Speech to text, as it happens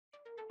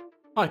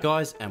Hi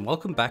guys, and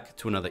welcome back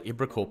to another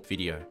IBRACORP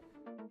video.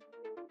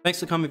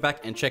 Thanks for coming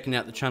back and checking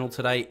out the channel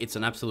today. It's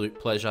an absolute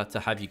pleasure to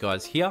have you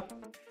guys here.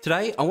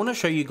 Today, I want to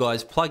show you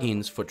guys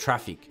plugins for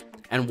Traefik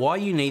and why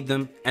you need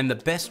them and the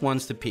best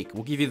ones to pick.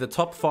 We'll give you the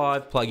top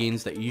 5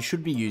 plugins that you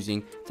should be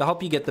using to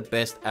help you get the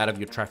best out of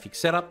your Traefik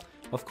setup,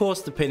 of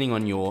course, depending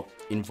on your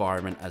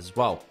environment as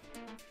well.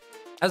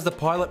 As the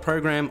pilot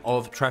program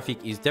of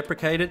Traefik is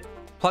deprecated,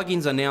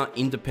 plugins are now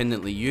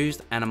independently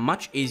used and are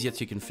much easier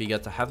to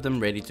configure to have them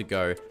ready to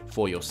go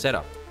for your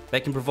setup. They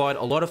can provide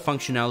a lot of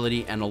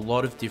functionality and a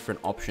lot of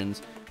different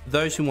options for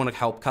those who want to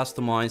help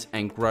customize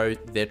and grow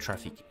their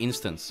Traefik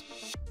instance.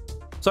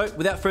 So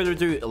without further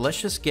ado,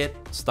 let's just get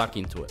stuck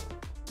into it.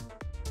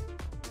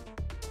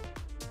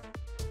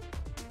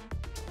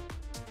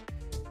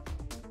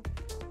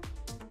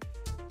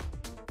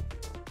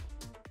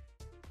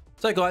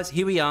 So guys,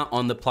 here we are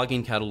on the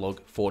plugin catalog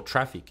for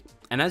Traefik.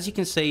 And as you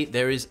can see,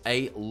 there is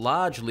a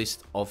large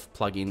list of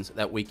plugins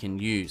that we can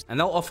use, and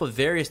they'll offer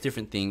various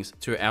different things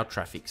to our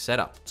Traefik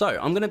setup. So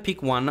I'm going to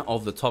pick one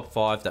of the top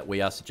 5 that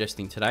we are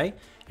suggesting today,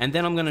 and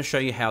then I'm going to show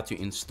you how to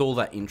install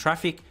that in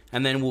Traefik,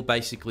 and then we'll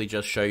basically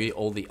just show you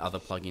all the other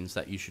plugins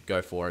that you should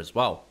go for as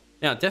well.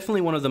 Now,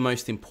 definitely one of the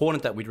most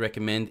important that we'd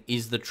recommend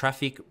is the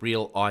Traefik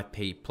Real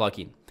IP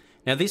plugin.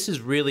 Now, this is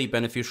really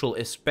beneficial,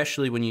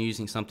 especially when you're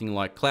using something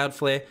like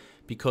Cloudflare,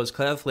 because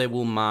Cloudflare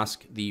will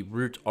mask the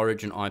root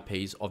origin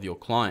IPs of your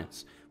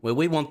clients, where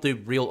we want the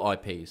real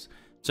IPs.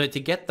 So to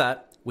get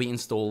that, we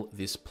install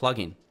this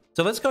plugin.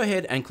 So let's go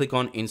ahead and click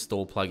on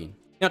Install Plugin.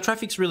 Now,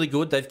 Traefik's really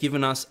good. They've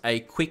given us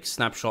a quick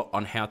snapshot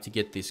on how to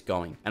get this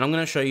going. And I'm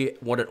going to show you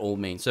what it all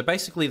means. So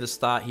basically the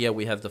start here,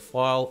 we have the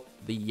file,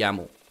 the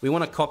YAML. We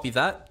want to copy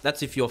that.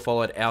 That's if you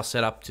followed our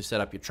setup to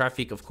set up your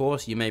Traefik. Of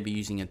course, you may be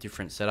using a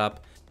different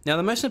setup. Now,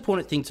 the most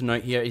important thing to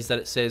note here is that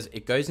it says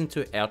it goes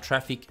into our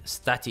Traefik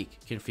static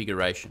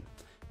configuration.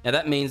 Now,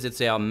 that means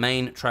it's our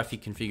main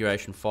Traefik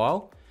configuration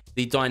file.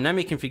 The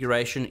dynamic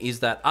configuration is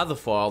that other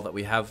file that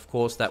we have, of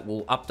course, that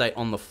will update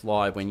on the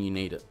fly when you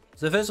need it.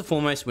 So first and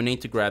foremost, we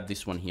need to grab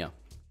this one here.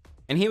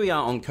 And here we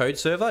are on Code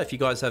Server. If you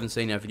guys haven't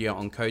seen our video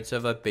on Code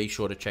Server, be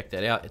sure to check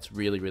that out. It's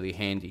really, really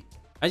handy.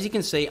 As you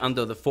can see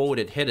under the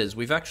forwarded headers,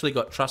 we've actually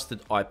got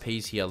trusted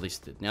IPs here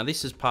listed. Now,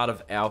 this is part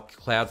of our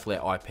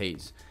Cloudflare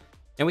IPs.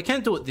 And we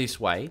can do it this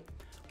way,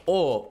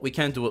 or we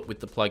can do it with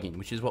the plugin,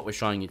 which is what we're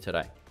showing you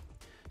today.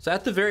 So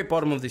at the very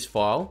bottom of this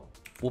file,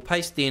 we'll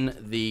paste in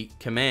the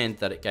command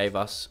that it gave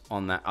us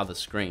on that other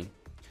screen.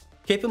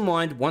 Keep in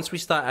mind, once we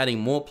start adding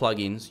more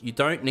plugins, you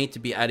don't need to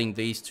be adding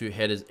these 2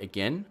 headers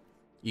again.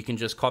 You can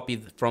just copy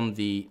from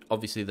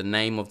obviously the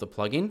name of the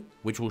plugin,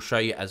 which we'll show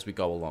you as we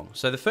go along.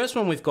 So the first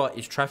one we've got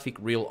is Traefik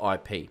Real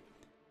IP.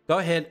 Go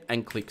ahead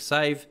and click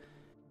Save,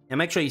 and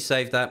make sure you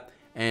save that.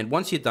 And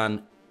once you're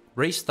done,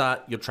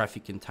 restart your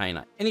Traefik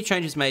container. Any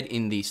changes made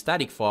in the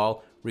static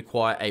file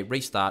require a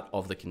restart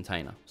of the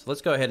container. So let's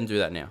go ahead and do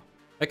that now.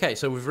 Okay,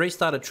 so we've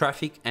restarted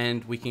Traefik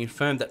and we can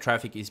confirm that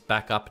Traefik is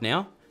back up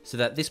now so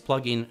that this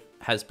plugin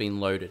has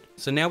been loaded.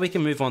 So now we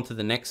can move on to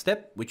the next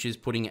step, which is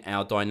putting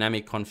our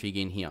dynamic config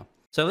in here.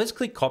 So let's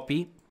click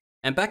copy,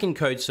 and back in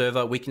Code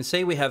Server, we can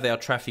see we have our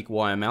Traefik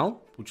YML,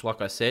 which like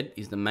I said,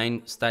 is the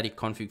main static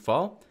config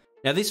file.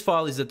 Now this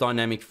file is a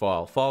dynamic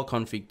file,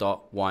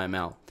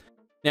 fileconfig.yml.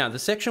 Now, the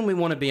section we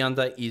want to be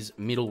under is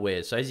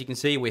middleware. So as you can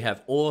see, we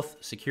have auth,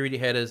 security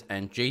headers,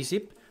 and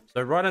gzip.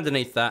 So right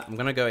underneath that, I'm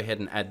going to go ahead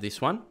and add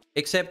this one,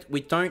 except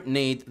we don't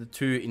need the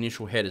 2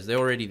 initial headers. They're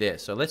already there.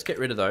 So let's get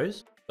rid of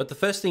those. But the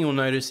first thing you'll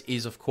notice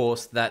is, of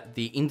course, that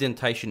the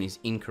indentation is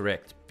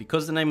incorrect.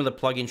 Because the name of the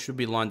plugin should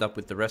be lined up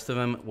with the rest of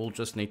them, we'll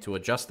just need to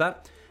adjust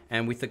that.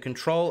 And with the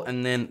control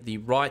and then the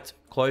right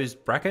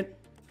closed bracket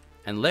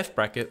and left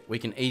bracket, we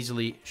can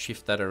easily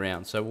shift that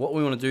around. So what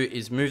we want to do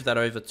is move that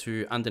over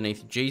to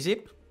underneath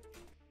gzip,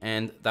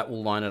 and that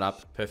will line it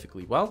up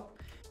perfectly well.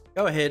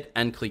 Go ahead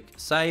and click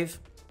Save.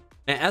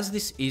 Now, as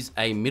this is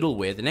a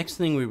middleware, the next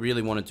thing we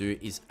really want to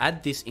do is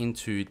add this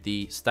into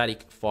the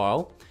static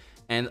file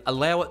and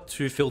allow it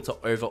to filter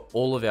over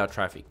all of our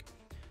Traefik.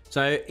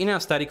 So in our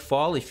static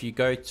file, if you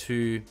go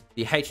to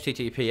the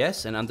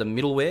HTTPS and under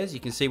middlewares, you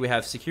can see we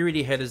have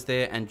security headers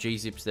there and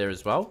gzips there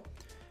as well.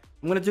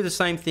 I'm going to do the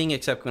same thing,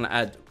 except I'm going to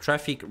add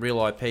Traefik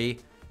Real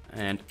IP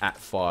and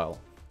 @file.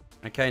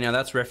 Okay, now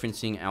that's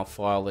referencing our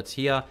file that's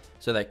here,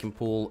 so they can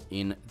pull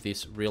in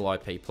this Real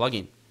IP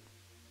plugin.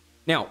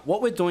 Now,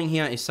 what we're doing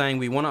here is saying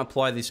we want to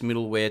apply this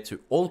middleware to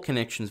all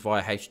connections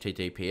via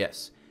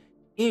HTTPS.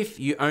 If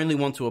you only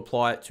want to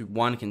apply it to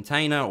one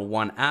container or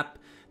one app,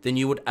 then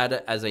you would add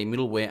it as a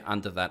middleware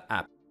under that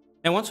app.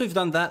 Now, once we've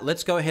done that,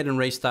 let's go ahead and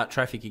restart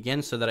Traefik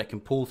again so that it can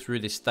pull through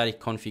this static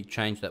config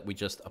change that we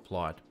just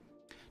applied.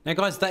 Now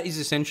guys, that is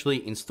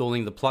essentially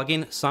installing the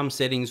plugin. Some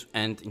settings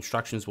and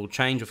instructions will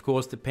change, of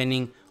course,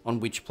 depending on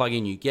which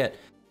plugin you get.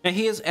 Now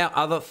here's our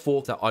other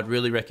 4 that I'd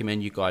really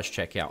recommend you guys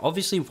check out.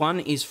 Obviously,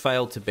 one is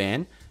fail to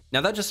ban.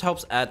 Now that just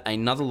helps add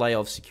another layer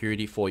of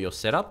security for your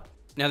setup.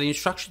 Now the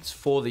instructions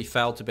for the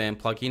fail to ban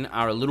plugin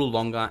are a little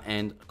longer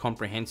and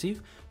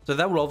comprehensive, so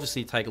that will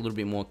obviously take a little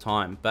bit more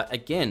time. But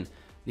again,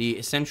 the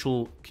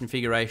essential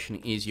configuration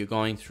is you're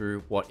going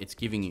through what it's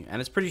giving you. And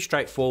it's pretty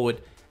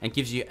straightforward and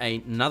gives you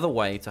another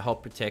way to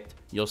help protect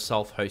your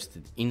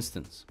self-hosted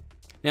instance.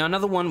 Now,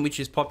 another one which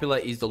is popular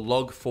is the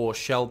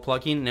log4shell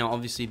plugin. Now,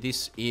 obviously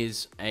this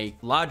is a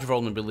large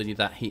vulnerability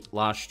that hit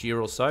last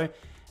year or so.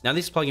 Now,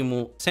 this plugin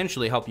will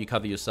essentially help you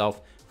cover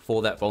yourself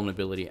for that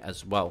vulnerability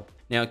as well.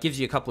 Now, it gives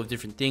you a couple of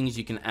different things.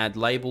 You can add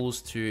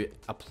labels to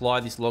apply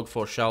this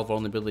log4shell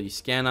vulnerability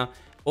scanner,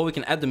 or we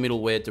can add the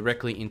middleware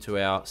directly into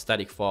our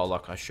static file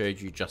like I showed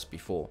you just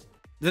before.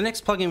 The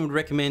next plugin I would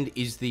recommend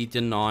is the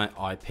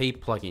DenyIP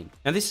plugin.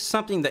 Now, this is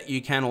something that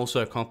you can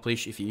also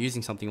accomplish if you're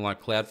using something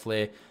like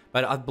Cloudflare,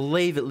 but I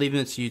believe it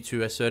limits you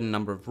to a certain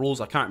number of rules.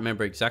 I can't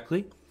remember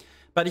exactly.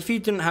 But if you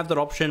didn't have that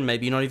option,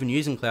 maybe you're not even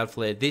using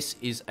Cloudflare, this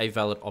is a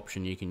valid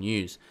option you can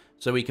use.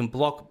 So we can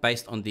block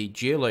based on the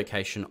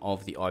geolocation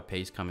of the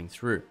IPs coming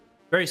through.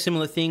 Very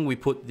similar thing, we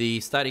put the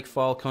static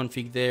file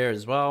config there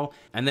as well,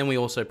 and then we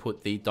also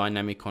put the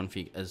dynamic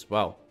config as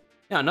well.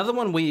 Now, another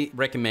one we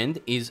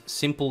recommend is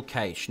Simple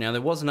Cache. Now,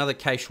 there was another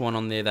cache one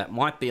on there that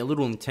might be a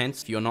little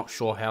intense if you're not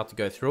sure how to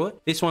go through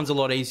it. This one's a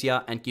lot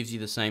easier and gives you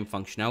the same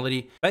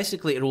functionality.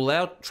 Basically, it will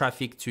allow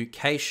Traefik to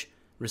cache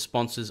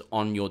responses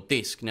on your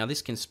disk. Now,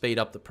 this can speed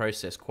up the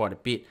process quite a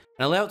bit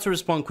and allow it to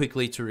respond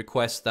quickly to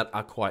requests that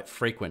are quite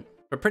frequent.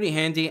 But pretty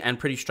handy and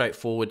pretty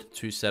straightforward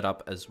to set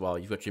up as well.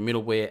 You've got your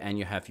middleware and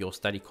you have your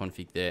static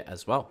config there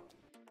as well.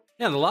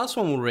 Now, the last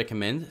one we'll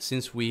recommend,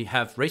 since we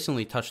have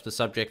recently touched the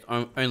subject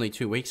only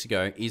 2 weeks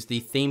ago, is the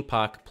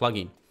theme.park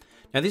plugin.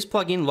 Now, this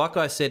plugin, like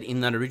I said in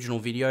that original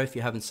video, if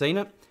you haven't seen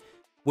it,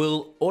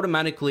 will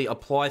automatically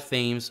apply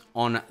themes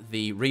on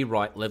the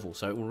rewrite level.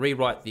 So it will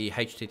rewrite the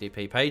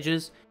HTTP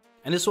pages,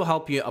 and this will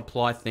help you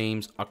apply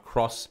themes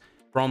across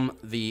from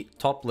the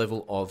top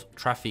level of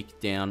Traefik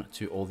down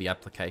to all the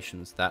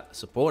applications that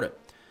support it.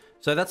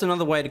 So that's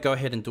another way to go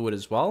ahead and do it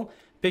as well.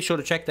 Be sure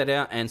to check that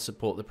out and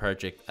support the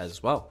project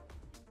as well.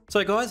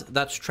 So guys,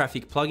 that's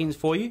Traefik Plugins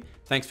for you.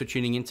 Thanks for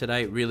tuning in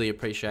today. Really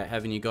appreciate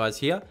having you guys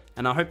here,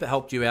 and I hope it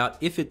helped you out.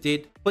 If it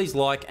did, please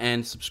like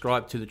and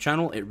subscribe to the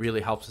channel. It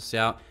really helps us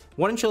out.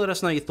 Why don't you let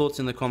us know your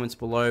thoughts in the comments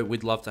below?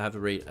 We'd love to have a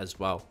read as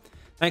well.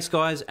 Thanks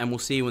guys, and we'll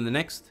see you in the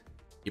next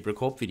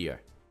IBRACORP video.